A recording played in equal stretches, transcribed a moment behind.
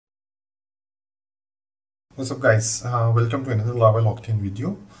What's up guys, welcome to another Laravel Octane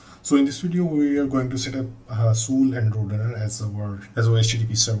video. So in this video we are going to set up Swoole and RoadRunner as our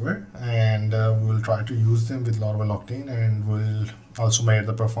HTTP server, and we will try to use them with Laravel Octane, and we'll also measure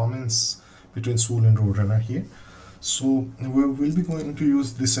the performance between Swoole and RoadRunner here. So we will be going to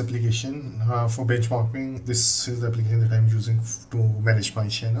use this application for benchmarking. This is the application that I'm using to manage my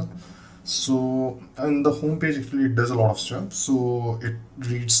channel. So on the home page, actually it does a lot of stuff. So it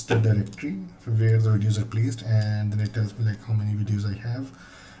reads the directory where the videos are placed, and then it tells me like how many videos I have,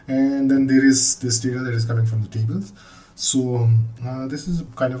 and then there is this data that is coming from the tables. So this is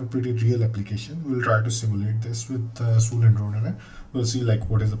kind of a pretty real application. We'll try to simulate this with Swoole and RoadRunner. We'll see like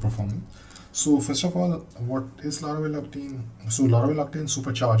what is the performance. So first of all, what is Laravel Octane? So Laravel Octane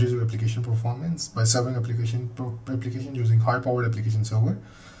supercharges your application performance by serving application using high-powered application server.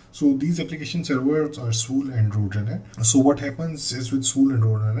 So these application servers are Swoole and RoadRunner. So what happens is with Swoole and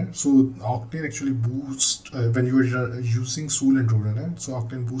RoadRunner, so Octane actually boosts when you are using Swoole and RoadRunner. So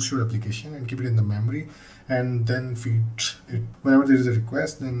Octane boosts your application and keep it in the memory, and then feed it whenever there is a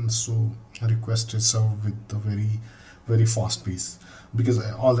request. Then so a request is served with a very fast pace, because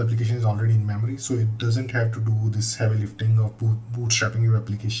all the application is already in memory, so it doesn't have to do this heavy lifting of bootstrapping your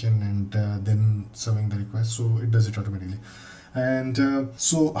application and then serving the request. So it does it automatically. And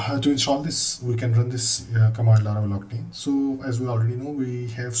to install this, we can run this command Laravel Octane. So as we already know, we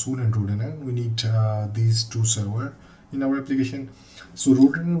have Swoole and RoadRunner. We need these two servers in our application. So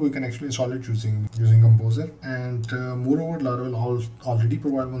RoadRunner, we can actually install it using Composer, and moreover, Laravel already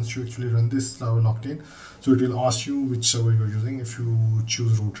provide, once you actually run this Laravel Octane, so it will ask you which server you're using. If you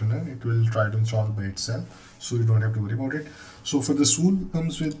choose RoadRunner, it will try to install by itself, so you don't have to worry about it. So for the Swoole,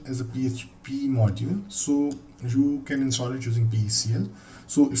 comes with as a PHP module, so you can install it using PECL.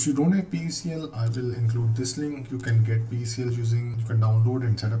 So if you don't have PECL, I will include this link. You can get PECL you can download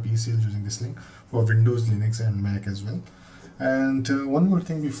and set up PECL using this link for Windows, Linux and Mac as well. And one more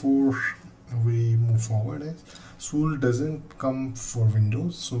thing before we move forward is Swoole doesn't come for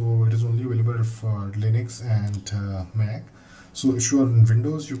Windows, so it is only available for Linux and Mac. So if you are in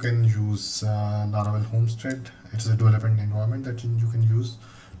Windows, you can use Laravel Homestead. It's a development environment that you can use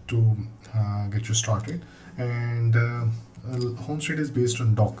to get you started. And Homestead is based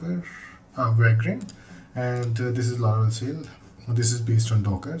on Docker, Vagrant, and this is Laravel Sail. This is based on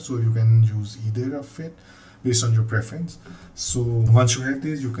Docker, so you can use either of it based on your preference. So once you have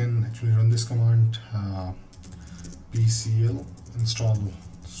this, you can actually run this command pcl install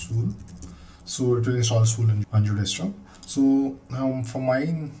Swoole. So it will install Swoole on your desktop. So for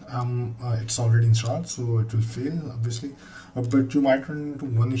mine, it's already installed, so it will fail obviously, but you might run into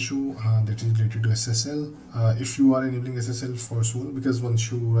one issue that is related to SSL if you are enabling SSL for Swoole, because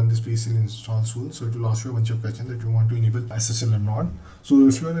once you run this pcl install Swoole, so it will ask you a bunch of questions that you want to enable SSL or not. So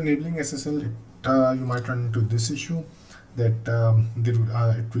if you are enabling SSL, you might run into this issue that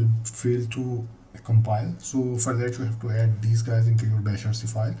it will fail to compile. So for that, you have to add these guys into your bashrc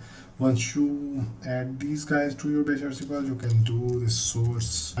file. Once you add these guys to your bashrc file, you can do this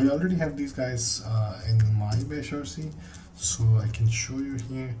source. I already have these guys in my bashrc, so I can show you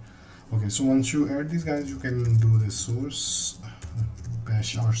here. Okay, so once you add these guys, you can do this source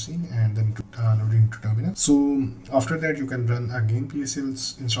bashrc and then load it into terminal. So after that, you can run again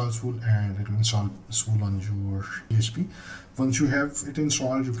PSL install Swoole, and it will install Swoole on your PHP. Once you have it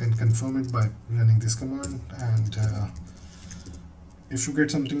installed, you can confirm it by running this command, and if you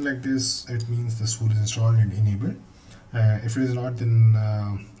get something like this, it means the Swoole is installed and enabled. If it is not, then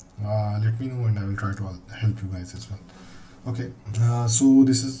let me know and I will try to help you guys as well. Okay, so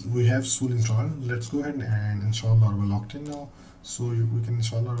we have Swoole installed. Let's go ahead and install Laravel Octane now. So we can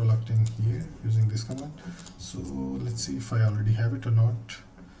install Laravel Octane here using this command. So let's see if I already have it or not.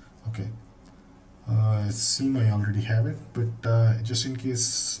 Okay, it seems I already have it, but just in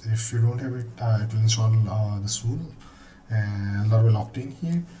case if you don't have it, it will install the Swoole and Laravel Octane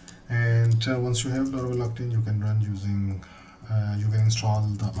here. And once you have Laravel Octane, you can run using you can install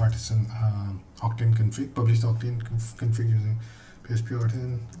the artisan Octane config, publish the Octane config using php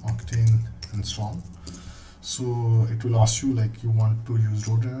artisan octane install. So it will ask you like you want to use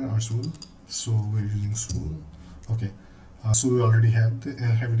RoadRunner or Swoole. So we're using Swoole. Okay, so we already have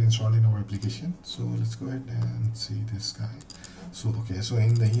it installed in our application. So let's go ahead and see this guy. So okay, so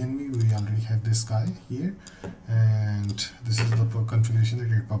in the env we already have this guy here, and this is the configuration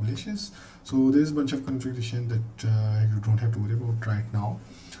that it publishes. So there's a bunch of configuration that you don't have to worry about right now.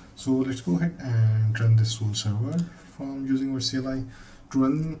 So let's go ahead and run this Swoole server from using our CLI. To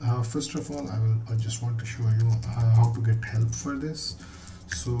run, first of all, I just want to show you how to get help for this.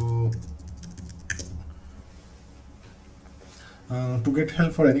 So To get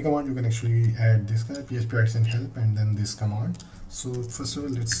help for any command, you can actually add this guy, php artisan help, and then this command. So first of all,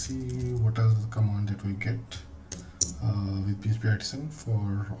 let's see what are the command that we get with php artisan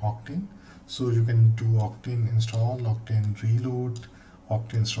for Octane. So you can do Octane install, Octane reload,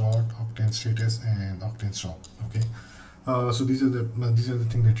 Octane start, Octane status, and Octane stop. Okay. So these are the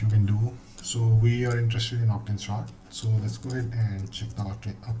things that you can do. So we are interested in Octane start. So let's go ahead and check the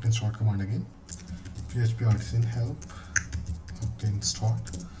Octane start command again. php artisan help Octane start.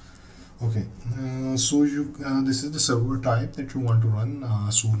 Okay, so you this is the server type that you want to run,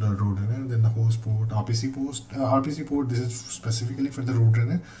 Swoole or RoadRunner. Then the host port, RPC port. This is specifically for the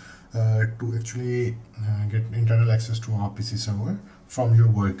RoadRunner to actually get internal access to RPC server from your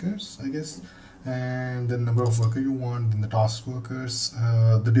workers, I guess. And the number of worker you want, then the task workers.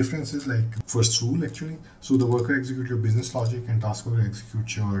 The difference is like for Swoole actually. So the worker execute your business logic and task worker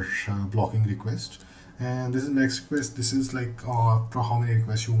execute your blocking request. And this is next request. This is like after how many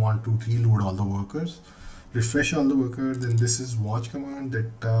requests you want to reload all the workers, refresh all the workers. Then this is watch command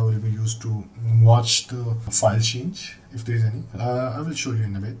that will be used to watch the file change if there is any. I will show you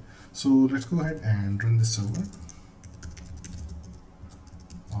in a bit. So let's go ahead and run this server.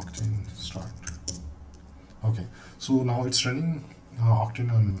 Octane start. Okay, so now it's running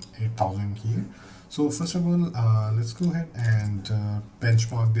Octane on 8000 here. So first of all, let's go ahead and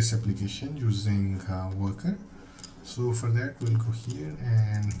benchmark this application using worker. So for that, we'll go here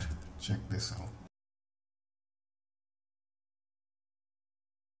and check this out.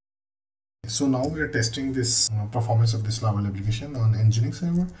 So now we are testing this performance of this Laravel application on Unix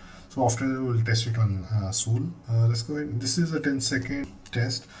server. So after we'll test it on Swoole. Let's go ahead. This is a 10-second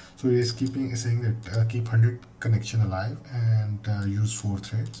test. So it is saying that keep 100 connection alive and use 4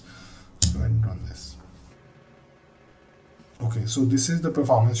 threads. Let's go ahead and run this. Okay, so this is the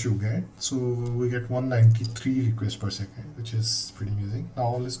performance you get. So we get 193 requests per second, which is pretty amazing.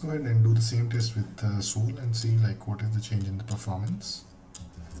 Now let's go ahead and do the same test with Swoole and see like what is the change in the performance.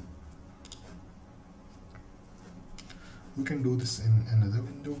 We can do this in another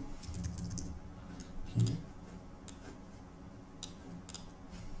window here.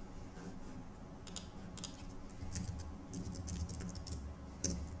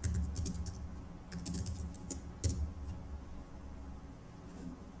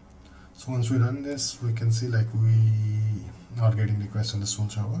 So once we run this, we can see like we are getting requests on the Swoole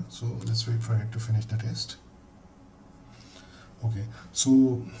server. So let's wait for it to finish the test. Okay,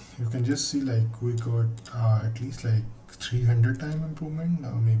 so you can just see like we got at least like 300 time improvement,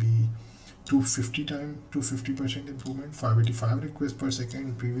 maybe 250% improvement, 585 requests per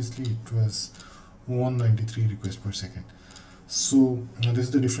second. Previously it was 193 requests per second. So this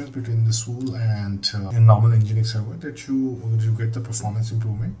is the difference between the Swoole and a normal Unix server, that you get the performance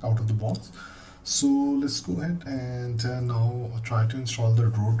improvement out of the box. So let's go ahead and now try to install the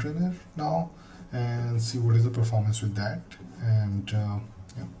RoadRunner now and see what is the performance with that. And yeah,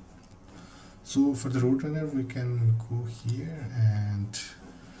 so for the RoadRunner we can go here and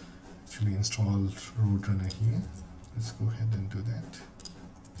actually install RoadRunner here. Let's go ahead and do that.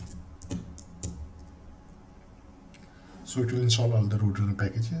 So it will install all the RoadRunner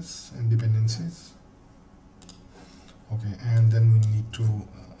packages and dependencies. Okay, and then we need to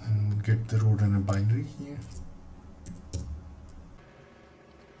get the RoadRunner binary here.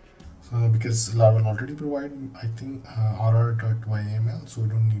 So because Laravel already provide, I think rr.yml, so we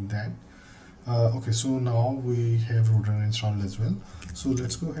don't need that. Okay, so now we have RoadRunner installed as well. So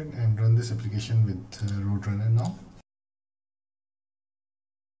let's go ahead and run this application with RoadRunner now.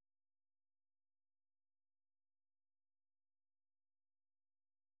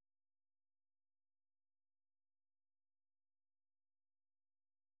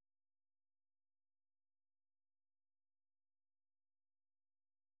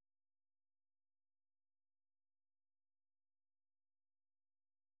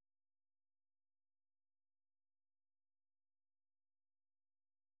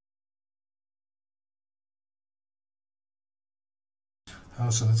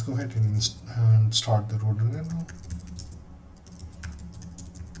 So let's go ahead and start the RoadRunner now.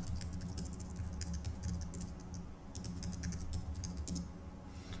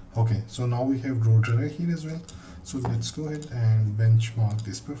 Okay, so now we have RoadRunner here as well. So let's go ahead and benchmark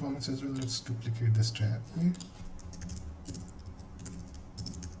this performance as well. Let's duplicate this tab here.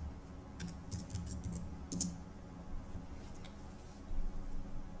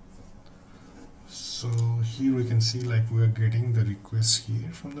 So here we can see like we are getting the requests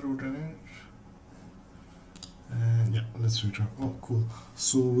here from the RoadRunner. And yeah, let's that's Twitter. Oh, cool.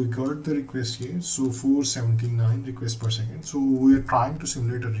 So we got the request here. So 479 requests per second. So we are trying to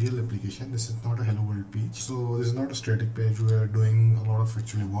simulate a real application. This is not a hello world page. So this is not a static page. We are doing a lot of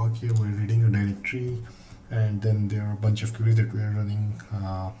actually work here. We're reading a directory, and then there are a bunch of queries that we are running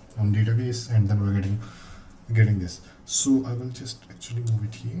on database, and then we're getting this. So I will just actually move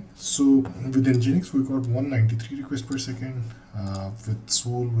it here. So with Nginx we got 193 requests per second. With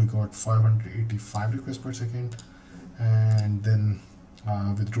Swoole we got 585 requests per second, and then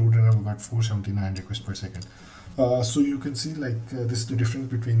with RoadRunner we got 479 requests per second. So you can see this is the difference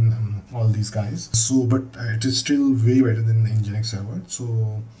between all these guys. So but it is still way better than the Nginx server.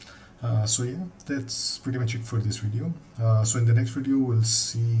 So so yeah, that's pretty much it for this video. So in the next video we'll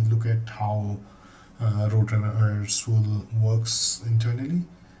look at how RoadRunner or Swoole works internally,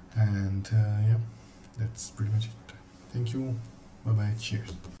 and yeah, that's pretty much it. Thank you. Bye bye.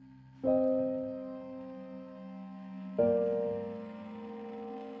 Cheers.